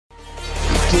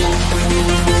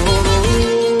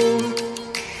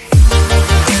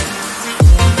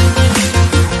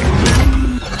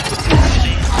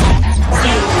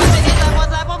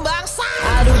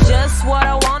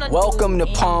Welcome to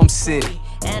Palm City,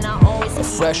 a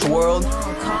fresh world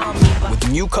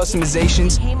with new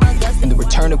customizations and the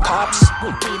return of cops.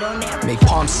 Make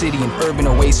Palm City an urban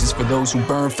oasis for those who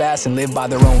burn fast and live by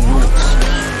their own rules.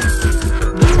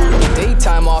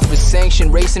 Daytime offers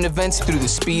sanctioned racing events through the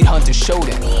Speed Hunter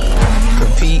Showdown.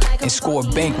 Compete and score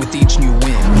bank with each new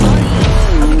win.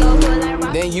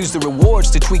 Then use the rewards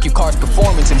to tweak your car's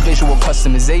performance and visual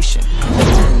customization.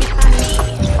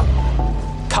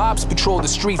 Cops patrol the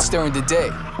streets during the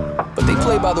day, but they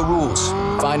play by the rules,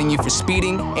 finding you for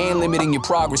speeding and limiting your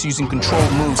progress using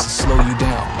controlled moves to slow you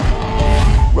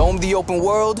down. Roam the open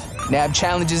world, nab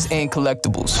challenges and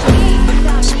collectibles.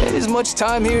 Spend as much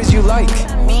time here as you like.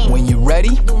 When you're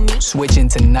ready, switch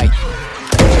into night.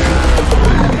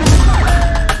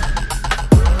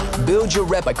 Build your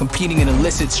rep by competing in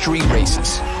illicit street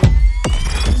races.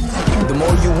 The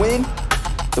more you win,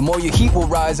 the more your heat will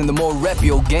rise and the more rep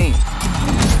you'll gain.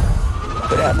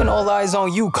 But having all eyes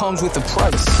on you comes with a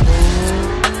price.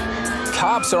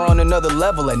 Cops are on another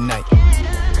level at night,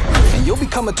 and you'll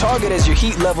become a target as your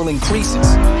heat level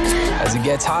increases. As it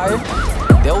gets higher,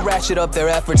 they'll ratchet up their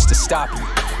efforts to stop you,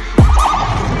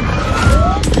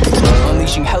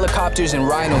 unleashing helicopters and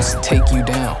rhinos to take you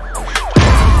down.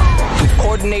 With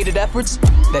coordinated efforts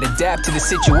that adapt to the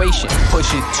situation,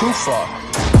 push it too far,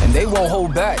 and they won't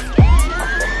hold back.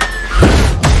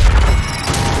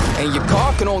 And your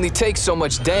car can only take so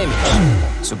much damage,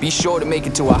 so be sure to make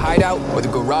it to a hideout or the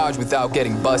garage without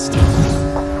getting busted.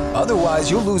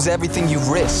 Otherwise, you'll lose everything you've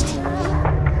risked.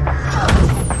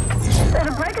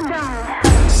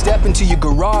 Step into your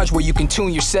garage where you can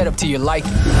tune your setup to your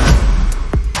liking.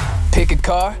 Pick a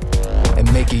car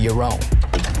and make it your own.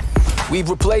 We've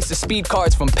replaced the speed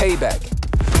cards from Payback.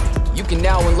 You can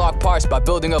now unlock parts by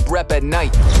building up rep at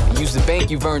night and use the bank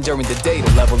you've earned during the day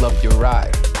to level up your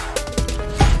ride.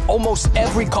 Almost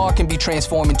every car can be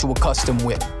transformed into a custom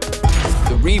whip.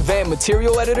 The revamped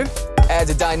material editor adds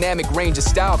a dynamic range of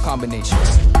style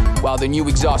combinations, while the new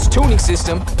exhaust tuning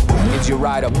system gives your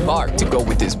ride a bark to go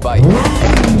with this bike.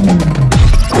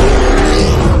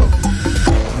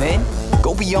 Then,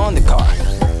 go beyond the car.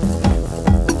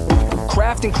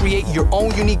 Craft and create your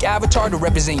own unique avatar to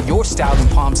represent your style in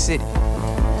Palm City.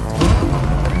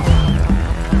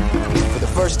 For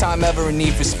the first time ever in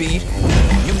Need for Speed,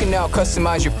 you can now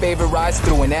customize your favorite rides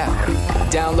through an app.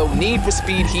 Download Need for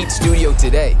Speed Heat Studio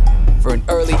today for an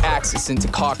early access into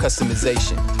car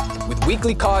customization. With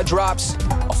weekly car drops,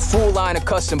 a full line of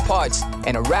custom parts,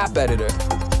 and a wrap editor,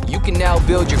 you can now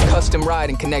build your custom ride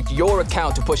and connect your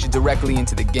account to push it directly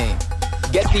into the game.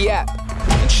 Get the app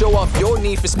and show off your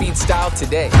Need for Speed style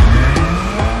today.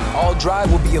 All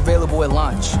Drive will be available at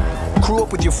launch. Crew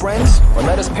up with your friends, or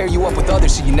let us pair you up with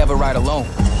others so you never ride alone.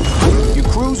 Your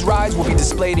crew's rides will be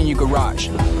displayed in your garage,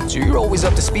 so you're always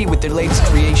up to speed with their latest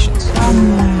creations.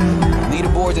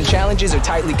 Leaderboards and challenges are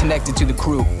tightly connected to the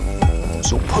crew,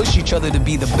 so push each other to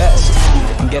be the best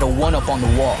and get a one-up on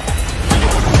the wall.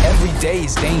 Every day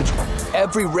is danger.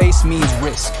 Every race means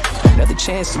risk. Another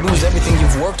chance to lose everything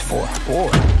you've worked for, or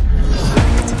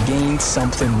to gain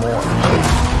something more.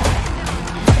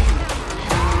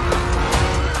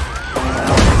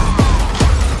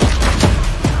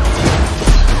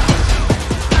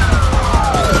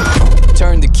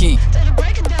 Turn the key.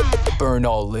 Burn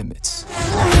all limits.